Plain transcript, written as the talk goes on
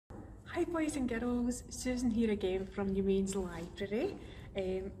Hi boys and girls, Susan here again from Newmains Library,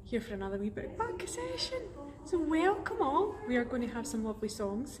 here for another wee bookbug session. So welcome all, we are going to have some lovely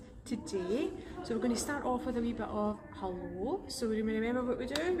songs today. So we're going to start off with a wee bit of hello. So we remember what we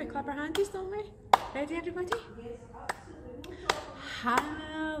do, we clap our handies, don't we? Ready everybody?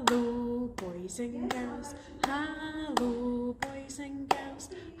 Hello boys and girls, hello boys and girls,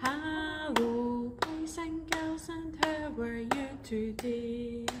 hello boys and girls, and how are you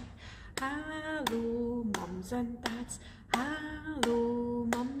today? Hello mums and dads, hello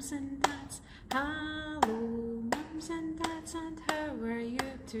mums and dads, hello mums and dads, and how are you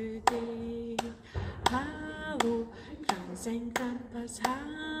today? Hello grands and grandpas,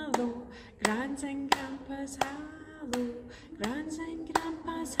 hello grands and grandpas, hello grands and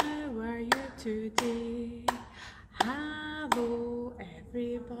grandpas, how are you today? Hello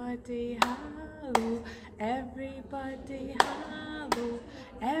everybody, hello everybody, hello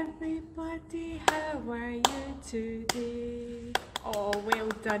everybody, how are you today? Oh, well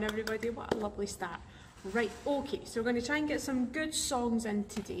done everybody, what a lovely start. Right, okay, so we're going to try and get some good songs in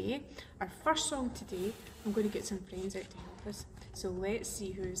today. Our first song today, I'm going to get some friends out to help us. So let's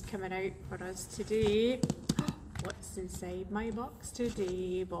see who's coming out for us today. What's inside my box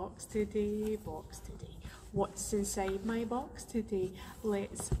today? Box today, box today. What's inside my box today?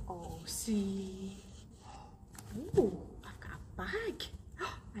 Let's all see. Oh, I've got a bag.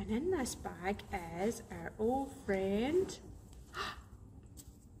 And in this bag is our old friend,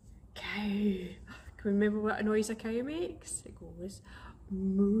 cow. Can we remember what a noise a cow makes? It goes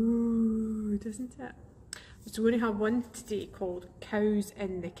moo, doesn't it? So we're going to have one today called Cows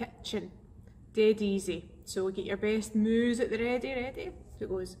in the Kitchen. Dead easy. So get your best moos at the ready. So it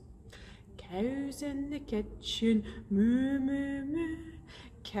goes, cows in the kitchen, moo moo moo.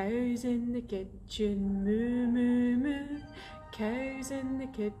 Cows in the kitchen, moo moo moo. Cows in the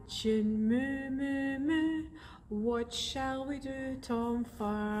kitchen, moo moo moo. What shall we do, Tom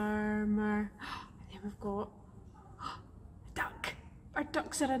Farmer? And then we've got a duck. Our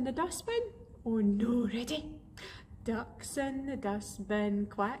ducks are in the dustbin. Oh no, ready? Ducks in the dustbin,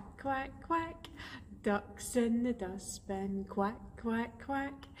 quack, quack, quack. Ducks in the dustbin, quack, quack,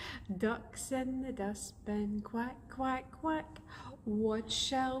 quack. Ducks in the dustbin, quack, quack, quack. What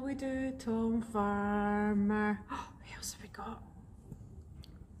shall we do, Tom Farmer? What else have we got?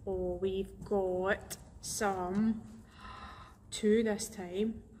 Oh, we've got two this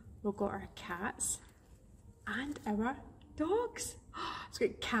time. We've got our cats and our dogs. It's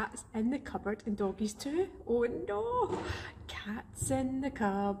got cats in the cupboard and doggies too. Oh no! Cats in the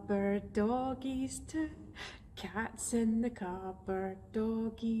cupboard, doggies too. Cats in the cupboard,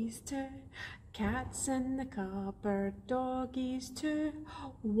 doggies too. Cats in the cupboard, doggies too.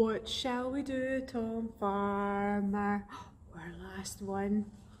 What shall we do, Tom Farmer? Our last one,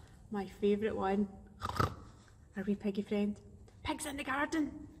 my favourite one. Our wee piggy friend. Pigs in the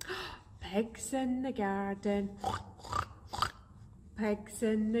garden. Pigs in the garden. Pigs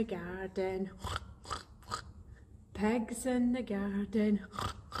in the garden. Pigs in the garden.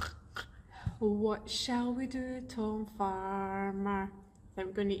 What shall we do, Tom Farmer? I think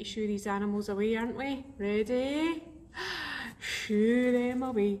we're going to need to shoo these animals away, aren't we? Ready? Shoo them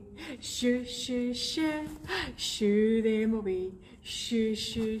away. Shoo, shoo, shoo. Shoo them away. Shoo,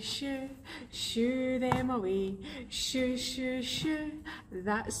 shoo, shoo. Shoo them away. Shoo, shoo, shoo.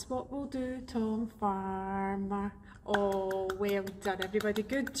 That's what we'll do, Tom Farmer. Oh, well done everybody,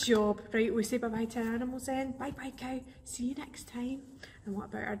 good job. Right, we say bye-bye to our animals then. Bye-bye cow, see you next time. And what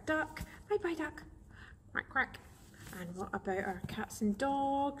about our duck? Bye-bye duck, quack quack. And what about our cats and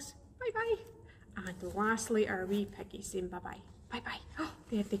dogs? Bye-bye. And lastly, our wee piggies saying bye-bye. Bye-bye. Oh,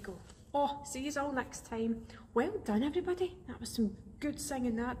 there they go. Oh, see you all next time. Well done everybody, that was some good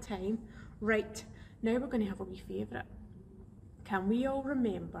singing that time. Right, now we're going to have a wee favourite. Can we all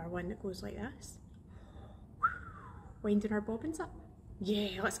remember one that goes like this? Winding our bobbins up?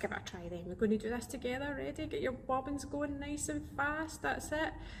 Yeah, let's give it a try then. We're going to do this together. Ready? Get your bobbins going nice and fast. That's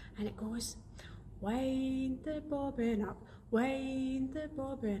it. And it goes, wind the bobbin up, wind the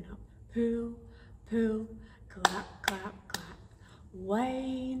bobbin up, pull, pull, clap, clap, clap.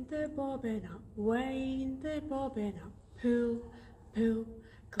 Wind the bobbin up, wind the bobbin up, pull, pull,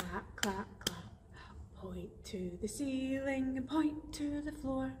 clap, clap, clap. Point to the ceiling and point to the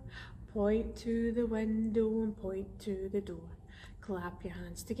floor. Point to the window and point to the door. Clap your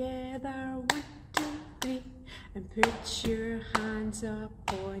hands together, 1, 2, 3, and put your hands up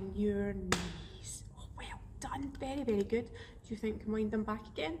on your knees. Oh, well done, very, very good. Do you think we can wind them back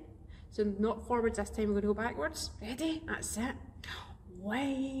again? So not forwards this time, we're going to go backwards. Ready? That's it.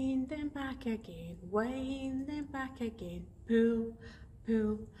 Wind them back again, wind them back again. Pull,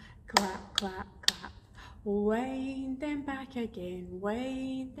 pull, clap, clap, clap. Wind them back again,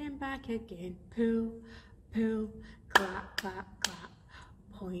 wind them back again. Pull, pull, clap, clap, clap.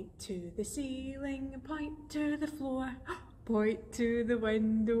 Point to the ceiling and point to the floor. Point to the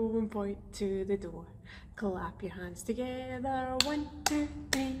window and point to the door. Clap your hands together, 1, 2,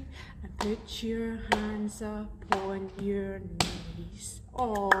 3, and put your hands upon your knees.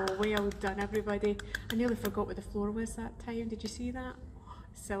 Oh, well done everybody. I nearly forgot what the floor was that time. Did you see that? Oh,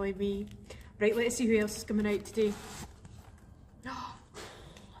 silly me. Right, let's see who else is coming out today. Oh,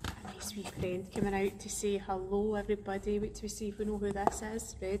 a nice wee friend coming out to say hello everybody. Wait till we see if we know who this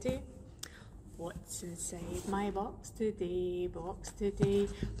is. Ready? What's inside my box today? Box today,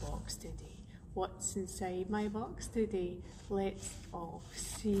 box today. What's inside my box today? Let's all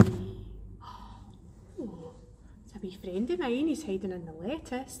see. Oh, it's a wee friend of mine. He's hiding in the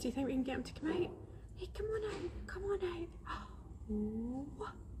lettuce. Do you think we can get him to come out? Hey, come on out. Come on out. Oh,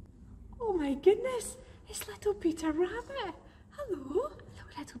 oh my goodness. It's little Peter Rabbit. Hello.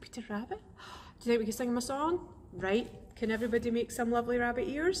 Hello, little Peter Rabbit. Do you think we can sing him a song? Right. Can everybody make some lovely rabbit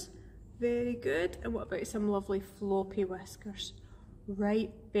ears? Very good. And what about some lovely floppy whiskers?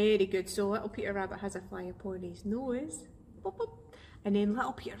 Right, very good. So little Peter Rabbit has a fly upon his nose. Boop, boop. And then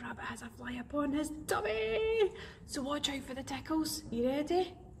little Peter Rabbit has a fly upon his tummy. So watch out for the tickles. You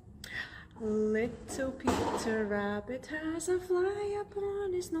ready? Little Peter Rabbit has a fly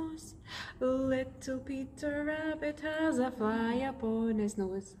upon his nose. Little Peter Rabbit has a fly upon his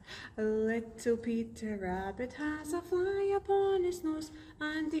nose. Little Peter Rabbit has a fly upon his nose.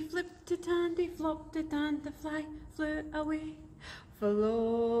 And he flipped it and he flopped it and the fly flew away.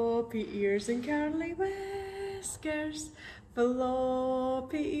 Floppy ears and curly whiskers.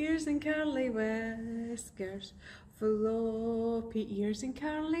 Floppy ears and curly whiskers. Floppy ears and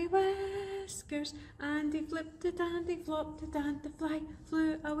curly whiskers. And he flipped it and he flopped it and the fly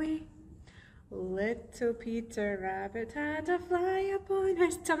flew away. Little Peter Rabbit had a fly upon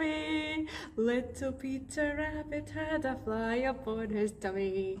his tummy. Little Peter Rabbit had a fly upon his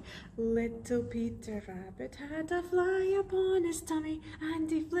tummy. Little Peter Rabbit had a fly upon his tummy.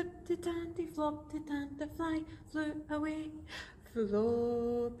 And he flipped it and he flopped it and the fly flew away.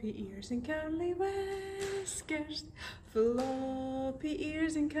 Floppy ears and curly whiskers. Floppy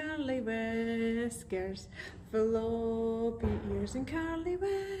ears and curly whiskers. Floppy ears and curly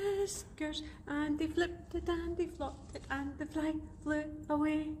whiskers. And he flipped it and he flopped it and the fly flew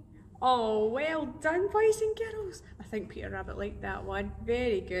away. Oh, well done boys and girls. I think Peter Rabbit liked that one.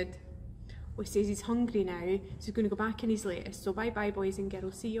 Very good. Well, he says he's hungry now, so he's going to go back in his lettuce. So bye bye boys and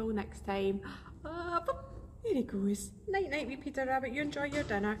girls. See you all next time. There he goes. Night night wee Peter Rabbit, you enjoy your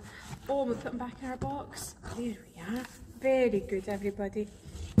dinner. Oh, we'll put him back in our box. There we are. Very good everybody.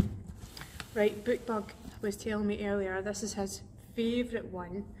 Right, Bookbug was telling me earlier this is his favourite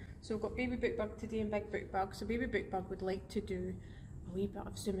one. So we've got Baby Bookbug today and Big Bookbug. So Baby Bookbug would like to do a wee bit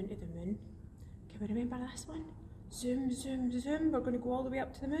of zoom into the moon. Can we remember this one? Zoom, zoom, zoom. We're going to go all the way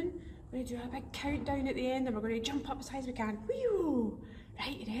up to the moon. We're going to do a big countdown at the end and we're going to jump up as high as we can. Whee-oo!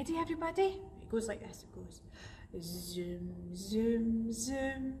 Right, you ready everybody? It goes like this, it goes zoom, zoom,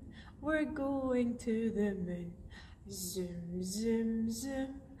 zoom, we're going to the moon. Zoom, zoom,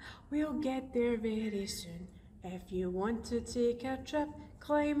 zoom, we'll get there very soon. If you want to take a trip,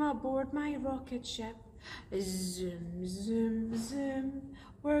 climb aboard my rocket ship. Zoom, zoom, zoom,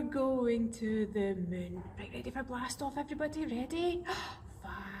 we're going to the moon. Right, ready for blast off everybody? Ready?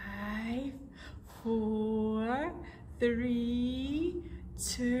 5, 4, 3,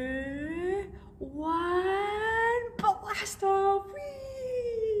 2, 1, blast off!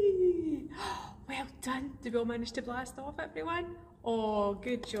 Whee! Well done. Did we all manage to blast off everyone? Oh,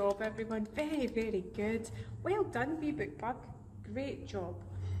 good job everyone. Very, very good. Well done, wee Bookbug. Great job.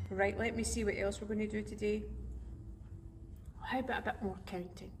 Right, let me see what else we're going to do today. How about a bit more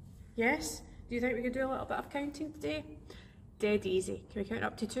counting? Yes? Do you think we could do a little bit of counting today? Dead easy. Can we count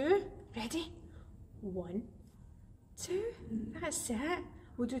up to 2? Ready? 1, 2. That's it.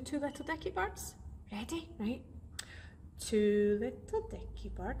 We'll do 2 little dicky birds. Ready? Right. 2 little dicky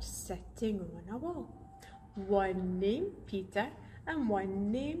birds sitting on a wall. One named Peter and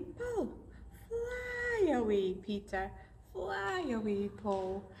one named Paul. Fly away, Peter. Fly away,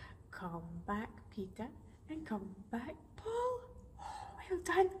 Paul. Come back, Peter, and come back, Paul. Oh, well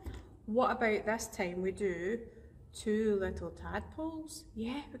done. What about this time we do 2 little tadpoles?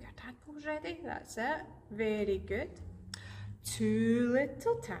 Yeah, we got tadpoles ready. That's it. Very good. 2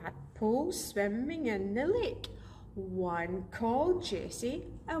 little tadpoles swimming in the lake. One called Jessie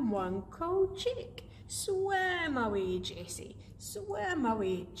and one called Jake. Swim away, Jessie. Swim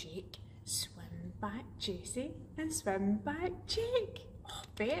away, Jake. Swim back, Jessie, and swim back, Jake. Oh,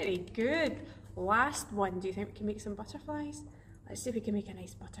 very good. Last one. Do you think we can make some butterflies? Let's see if we can make a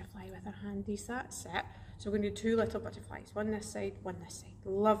nice butterfly with our handies. That's it. So we're going to do 2 little butterflies. One this side, one this side.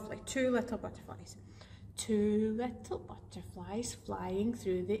 Lovely. 2 little butterflies. 2 little butterflies flying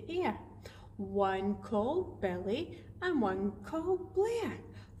through the air. One called Billy and one called Blair.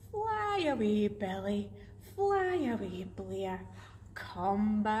 Fly away, Billy. Fly away, Blair.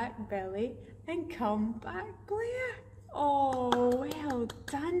 Come back, Billy, and come back, Blair. Oh, well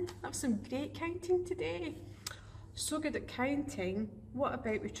done. That was some great counting today. So good at counting. What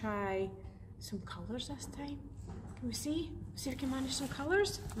about we try some colours this time? Can we see? See if we can manage some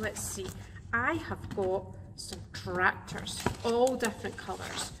colours? Let's see. I have got some tractors, all different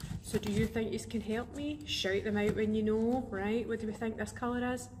colours. So do you think you can help me? Shout them out when you know, right? What do we think this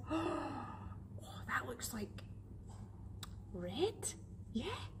colour is? Oh, that looks like red. Yeah.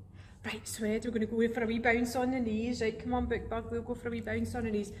 Right, so Ed, we're going to go for a wee bounce on the knees. Right, come on, Bookbug, we'll go for a wee bounce on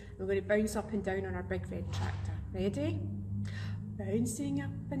the knees. We're going to bounce up and down on our big red tractor. Ready? Bouncing up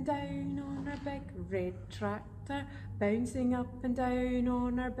and down on our big red tractor. Bouncing up and down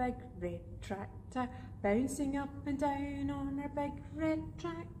on our big red tractor. Bouncing up and down on our big red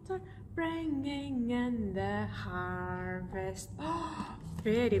tractor. Bringing in the harvest. Oh,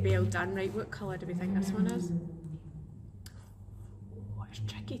 very well done. Right, what colour do we think this one is? It's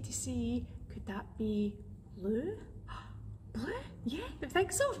tricky to see. Could that be blue? Blue? Yeah, I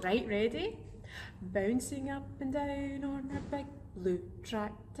think so. Right, ready? Bouncing up and down on our big blue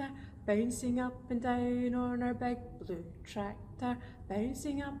tractor. Bouncing up and down on our big blue tractor.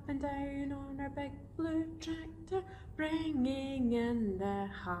 Bouncing up and down on our big blue tractor. Bringing in the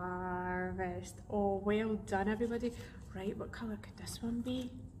harvest. Oh, well done, everybody. Right, what colour could this one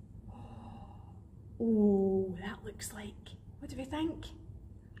be? Oh, that looks like, what do we think?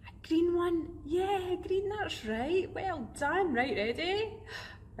 Green one, yeah, green, that's right, well done. Right, ready?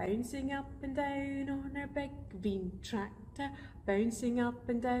 Bouncing up and down on our big green tractor. Bouncing up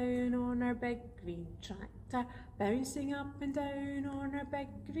and down on our big green tractor. Bouncing up and down on our big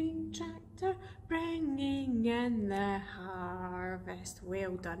green tractor. Bringing in the harvest.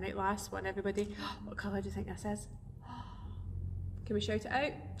 Well done. Right, last one, everybody. What colour do you think this is? Can we shout it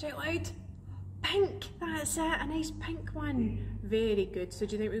out? Shout loud. Pink, that's it, a nice pink one. Very good. So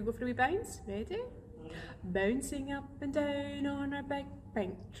do you think we'll go for a wee bounce? Ready? Bouncing up and down on our big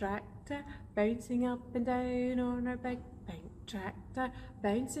pink tractor. Bouncing up and down on our big pink tractor.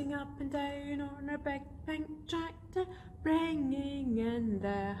 Bouncing up and down on our big pink tractor. Bringing in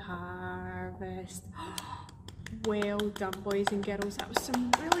the harvest. Well done, boys and girls. That was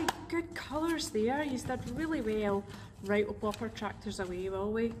some really good colours there. You did really well. Right, we'll pop our tractors away,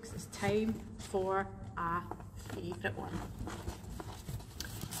 will we? Because it's time for a favourite one.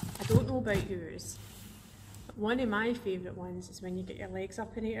 I don't know about yours, but one of my favourite ones is when you get your legs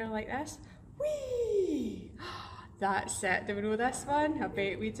up in the air like this. Whee! That's it. Do we know this one? I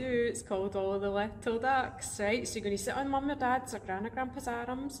bet we do. It's called All the Little Ducks, right? So you're going to sit on Mum or Dad's or Gran or Grandpa's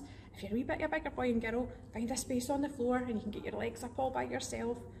arms. If you're a wee bit a bigger boy and girl, find a space on the floor and you can get your legs up all by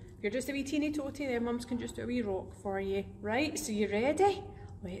yourself. If you're just a wee teeny toty, then mums can just do a wee rock for you. Right, so you ready?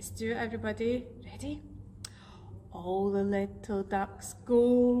 Let's do it, everybody. Ready? All the little ducks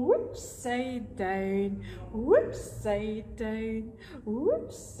go whoops side down, whoops side down,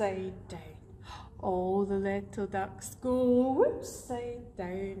 whoops side down. All the little ducks go whoops side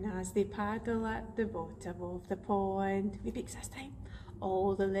down as they paddle at the bottom of the pond. Wee beaks this time.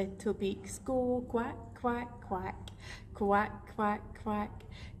 All the little beaks go quack, quack, quack, quack, quack, quack,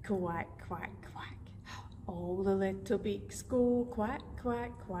 quack, quack, quack. All the little beaks go quack,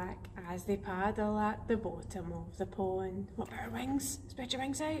 quack, quack as they paddle at the bottom of the pond. What about our wings? Spread your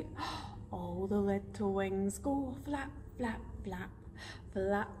wings out. All the little wings go flap, flap, flap,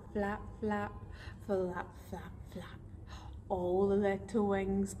 flap, flap, flap, flap, flap, flap. All the little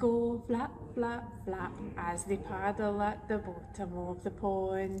wings go flap, flap, flap as they paddle at the bottom of the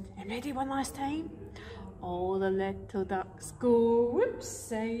pond. And ready one last time? All the little ducks go whoops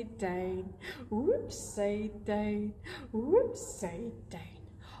side down, whoops side down, whoops side down.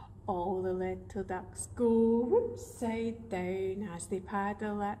 All the little ducks go whoops side down as they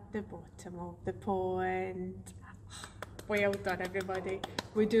paddle at the bottom of the pond. Well done, everybody.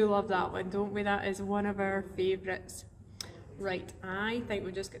 We do love that one, don't we? That is one of our favourites. Right, I think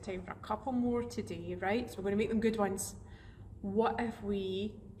we've just got time for a couple more today, right? So we're going to make them good ones. What if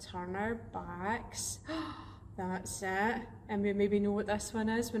we turn our backs? That's it. And we maybe know what this one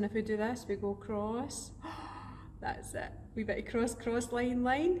is. When if we do this, we go cross. That's it. We bit of cross, cross, line,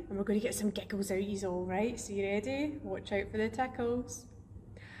 line. And we're going to get some giggles out yous all, right? So you ready? Watch out for the tickles.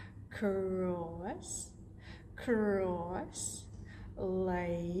 Cross, cross,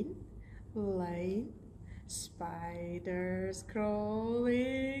 line, line. Spiders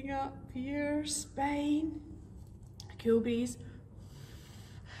crawling up your spine. A cool breeze,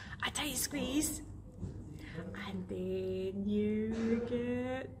 a tight squeeze, and then you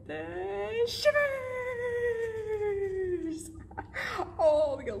get the shivers.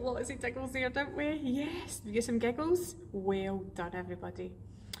 Oh, we got lots of tickles there, didn't we? Yes, we get some giggles. Well done, everybody.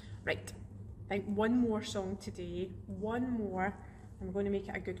 Right, I think one more song today, one more, and we're going to make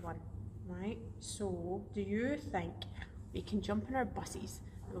it a good one. Right, so do you think we can jump in our buses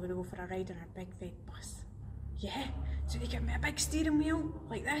and we're going to go for a ride in our big red bus? Yeah, so you get me a big steering wheel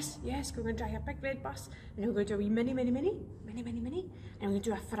like this. Yes, we're going to drive a big red bus and we're going to do a wee mini, and we're going to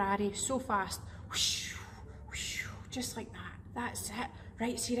do a Ferrari so fast, whoosh, whoosh, just like that. That's it.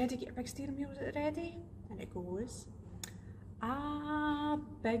 Right, so you ready to get your big steering wheel? Is it ready? And it goes. A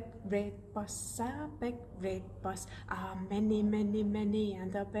big red bus, a big red bus, a many,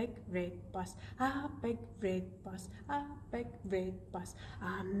 and a big red bus, a big red bus, a big red bus,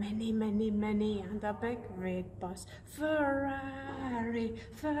 a many, and a big red bus. Ferrari,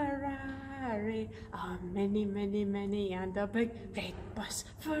 Ferrari, a many, and a big red bus.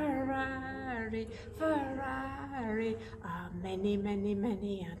 Ferrari, Ferrari, a many,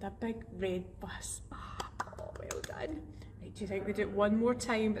 and a big red bus. Oh, well done. Do you think we do it one more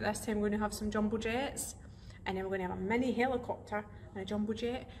time, but this time we're going to have some jumbo jets, and then we're going to have a mini helicopter and a jumbo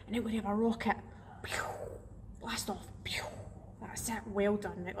jet, and then we're going to have a rocket. Pew! Blast off. Pew! That's it. Well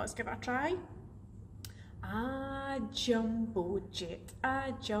done. Right, let's give it a try. A jumbo jet,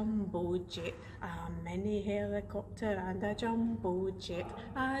 a mini helicopter and a jumbo jet,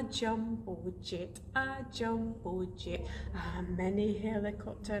 a jumbo jet, a mini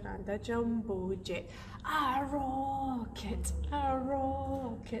helicopter and a jumbo jet, a rocket,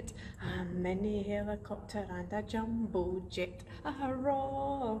 a mini helicopter and a jumbo jet, a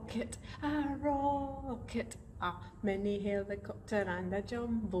rocket, a mini helicopter and a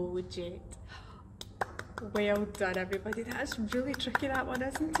jumbo jet. Well done, everybody. That's really tricky, that one,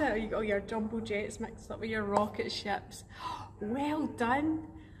 isn't it? You got all your jumbo jets mixed up with your rocket ships. Well done.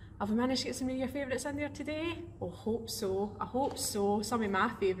 Have we managed to get some of your favourites in there today? Oh, hope so. I hope so. Some of my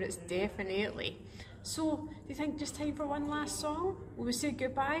favourites, definitely. So, do you think just time for one last song? Will we say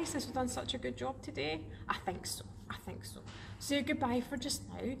goodbye since we've done such a good job today? I think so. Say goodbye for just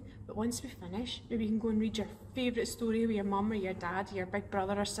now, but once we finish, maybe you can go and read your favourite story with your mum or your dad or your big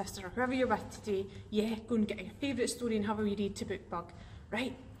brother or sister or whoever you're with today. Yeah, go and get your favourite story and have a wee read to Bookbug.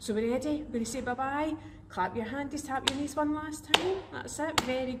 Right, so we're ready? We're going to say bye-bye. Clap your hands, tap your knees one last time. That's it,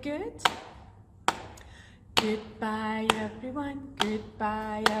 very good. Goodbye everyone, glad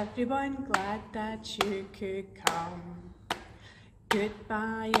that you could come.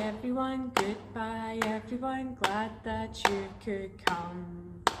 Goodbye everyone, glad that you could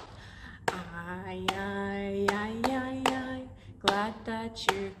come. Aye, glad that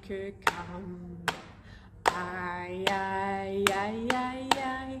you could come. Aye,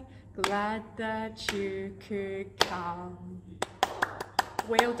 glad that you could come.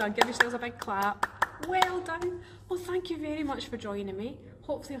 Well done, give yourselves a big clap. Well done. Well, thank you very much for joining me.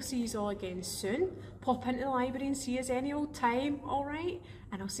 Hopefully I'll see you all again soon. Pop into the library and see us any old time, alright?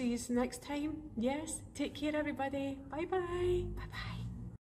 And I'll see you next time. Yes, take care everybody. Bye bye. Bye bye.